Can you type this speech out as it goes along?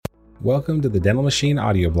Welcome to the Dental Machine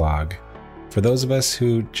audio blog, for those of us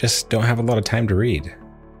who just don't have a lot of time to read.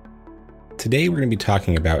 Today we're going to be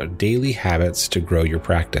talking about daily habits to grow your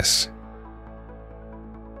practice.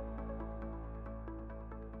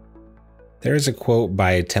 There is a quote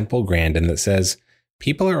by Temple Grandin that says,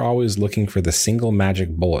 "People are always looking for the single magic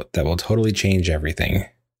bullet that will totally change everything.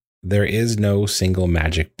 There is no single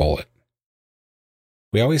magic bullet."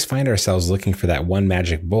 We always find ourselves looking for that one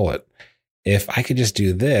magic bullet. If I could just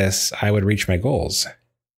do this, I would reach my goals.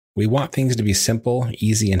 We want things to be simple,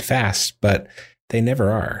 easy, and fast, but they never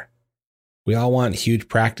are. We all want huge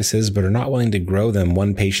practices, but are not willing to grow them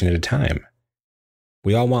one patient at a time.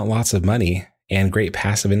 We all want lots of money and great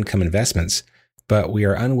passive income investments, but we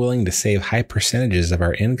are unwilling to save high percentages of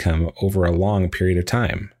our income over a long period of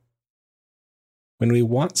time. When we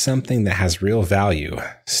want something that has real value,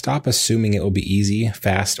 stop assuming it will be easy,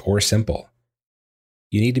 fast, or simple.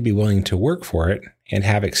 You need to be willing to work for it and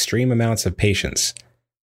have extreme amounts of patience.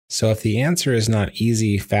 So if the answer is not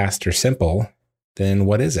easy, fast, or simple, then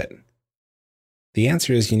what is it? The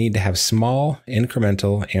answer is you need to have small,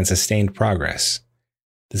 incremental, and sustained progress.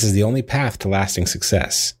 This is the only path to lasting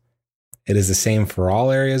success. It is the same for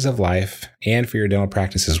all areas of life and for your dental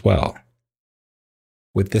practice as well.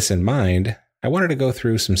 With this in mind, I wanted to go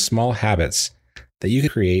through some small habits that you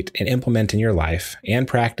can create and implement in your life and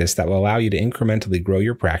practice that will allow you to incrementally grow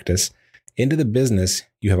your practice into the business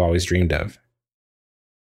you have always dreamed of.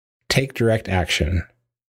 Take direct action.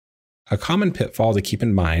 A common pitfall to keep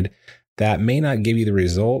in mind that may not give you the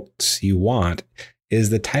results you want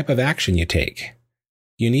is the type of action you take.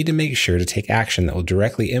 You need to make sure to take action that will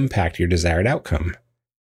directly impact your desired outcome.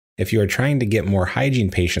 If you are trying to get more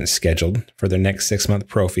hygiene patients scheduled for their next 6-month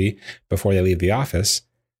prophy before they leave the office,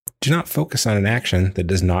 do not focus on an action that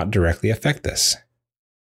does not directly affect this.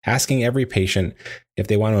 Asking every patient if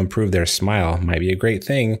they want to improve their smile might be a great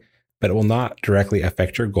thing, but it will not directly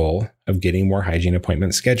affect your goal of getting more hygiene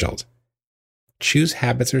appointments scheduled. Choose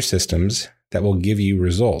habits or systems that will give you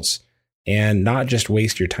results and not just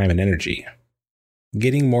waste your time and energy.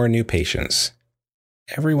 Getting more new patients.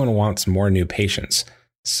 Everyone wants more new patients.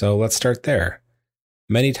 So let's start there.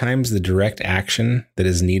 Many times the direct action that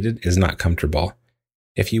is needed is not comfortable.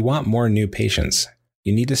 If you want more new patients,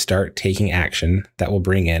 you need to start taking action that will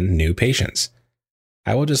bring in new patients.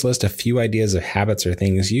 I will just list a few ideas of habits or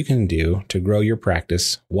things you can do to grow your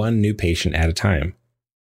practice one new patient at a time.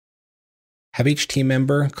 Have each team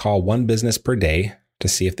member call one business per day to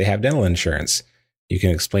see if they have dental insurance. You can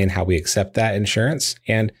explain how we accept that insurance,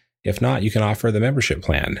 and if not, you can offer the membership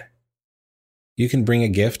plan. You can bring a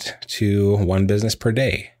gift to one business per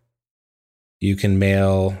day. You can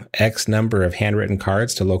mail X number of handwritten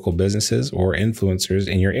cards to local businesses or influencers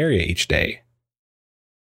in your area each day.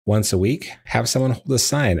 Once a week, have someone hold a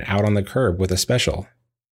sign out on the curb with a special.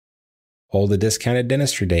 Hold a discounted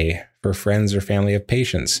dentistry day for friends or family of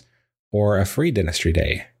patients, or a free dentistry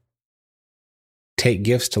day. Take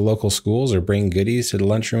gifts to local schools or bring goodies to the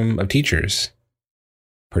lunchroom of teachers.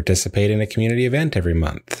 Participate in a community event every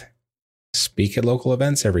month. Speak at local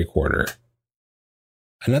events every quarter.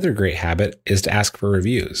 Another great habit is to ask for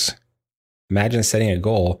reviews. Imagine setting a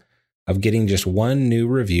goal of getting just one new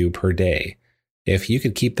review per day. If you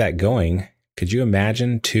could keep that going, could you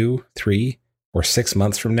imagine 2, 3, or 6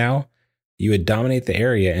 months from now, you would dominate the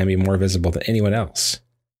area and be more visible than anyone else?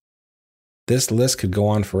 This list could go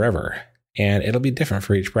on forever, and it'll be different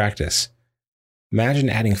for each practice.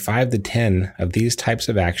 Imagine adding 5 to 10 of these types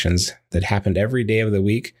of actions that happened every day of the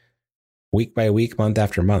week by week, month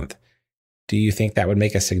after month. Do you think that would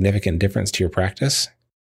make a significant difference to your practice?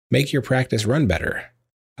 Make your practice run better.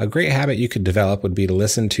 A great habit you could develop would be to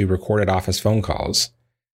listen to recorded office phone calls.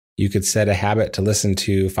 You could set a habit to listen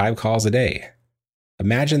to 5 calls a day.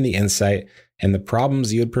 Imagine the insight and the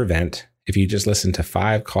problems you would prevent if you just listened to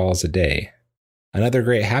 5 calls a day. Another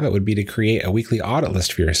great habit would be to create a weekly audit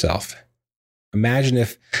list for yourself. Imagine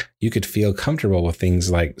if you could feel comfortable with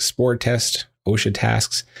things like spore tests, OSHA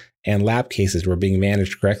tasks, and lab cases were being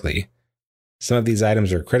managed correctly. Some of these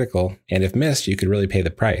items are critical, and if missed, you could really pay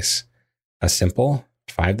the price. A simple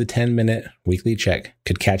 5 to 10 minute weekly check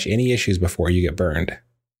could catch any issues before you get burned.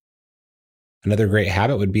 Another great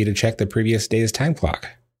habit would be to check the previous day's time clock.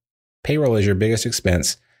 Payroll is your biggest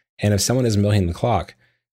expense, and if someone is milking the clock,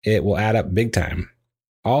 it will add up big time.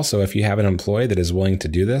 Also, if you have an employee that is willing to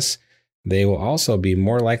do this, they will also be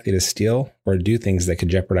more likely to steal or do things that could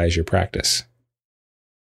jeopardize your practice.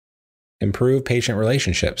 Improve patient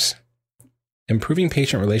relationships. Improving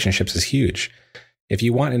patient relationships is huge. If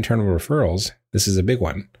you want internal referrals, this is a big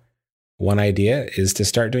one. One idea is to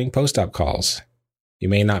start doing post-op calls. You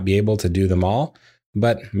may not be able to do them all,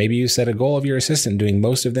 But maybe you set a goal of your assistant doing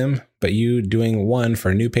most of them, but you doing one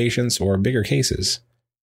for new patients or bigger cases.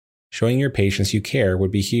 Showing your patients you care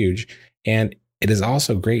would be huge, and it is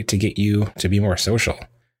also great to get you to be more social.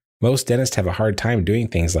 Most dentists have a hard time doing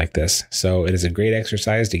things like this, so it is a great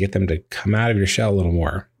exercise to get them to come out of your shell a little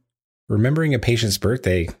more. Remembering a patient's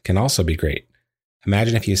birthday can also be great.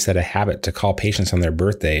 Imagine if you set a habit to call patients on their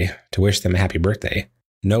birthday to wish them a happy birthday.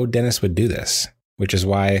 No dentist would do this, which is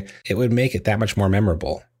why it would make it that much more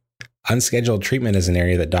memorable. Unscheduled treatment is an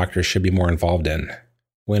area that doctors should be more involved in.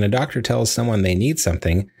 When a doctor tells someone they need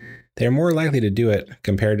something, they're more likely to do it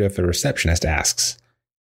compared to if a receptionist asks.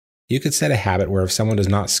 You could set a habit where if someone does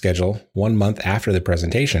not schedule 1 month after the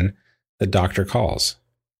presentation, the doctor calls.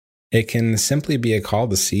 It can simply be a call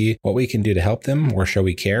to see what we can do to help them or show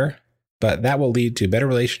we care, but that will lead to better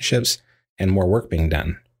relationships and more work being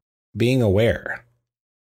done. Being aware.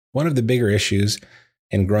 One of the bigger issues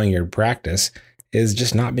in growing your practice is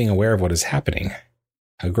just not being aware of what is happening.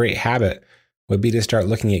 A great habit would be to start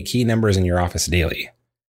looking at key numbers in your office daily.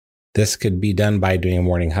 This could be done by doing a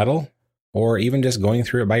morning huddle, or even just going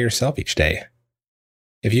through it by yourself each day.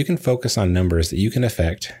 If you can focus on numbers that you can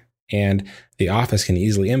affect and the office can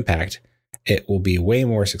easily impact, it will be way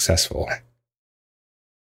more successful.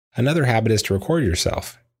 Another habit is to record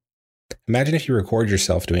yourself. Imagine if you record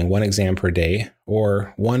yourself doing 1 exam per day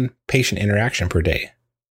or 1 patient interaction per day.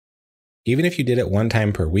 Even if you did it 1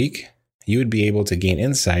 time per week, you would be able to gain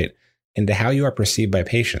insight into how you are perceived by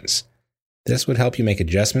patients. This would help you make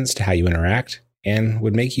adjustments to how you interact and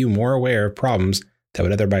would make you more aware of problems that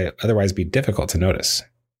would otherwise be difficult to notice.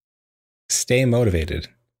 Stay motivated.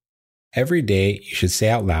 Every day, you should say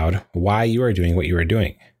out loud why you are doing what you are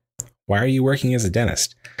doing. Why are you working as a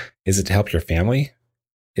dentist? Is it to help your family?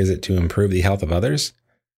 Is it to improve the health of others?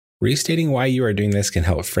 Restating why you are doing this can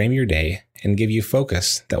help frame your day and give you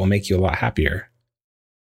focus that will make you a lot happier.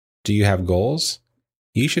 Do you have goals?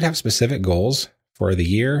 You should have specific goals for the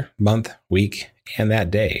year, month, week, and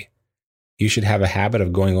that day. You should have a habit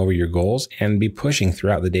of going over your goals and be pushing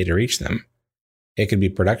throughout the day to reach them. It could be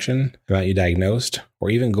production, amount you diagnosed, or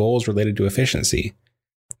even goals related to efficiency.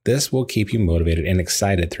 This will keep you motivated and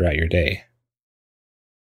excited throughout your day.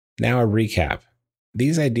 Now a recap.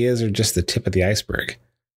 These ideas are just the tip of the iceberg.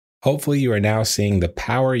 Hopefully you are now seeing the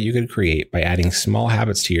power you could create by adding small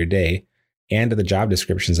habits to your day and to the job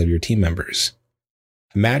descriptions of your team members.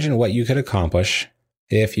 Imagine what you could accomplish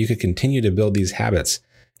if you could continue to build these habits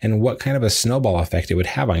and what kind of a snowball effect it would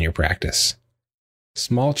have on your practice.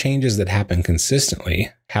 Small changes that happen consistently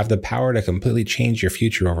have the power to completely change your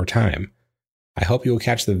future over time. I hope you will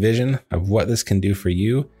catch the vision of what this can do for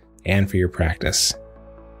you and for your practice.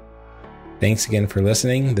 Thanks again for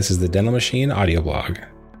listening. This is the Dental Machine audio blog.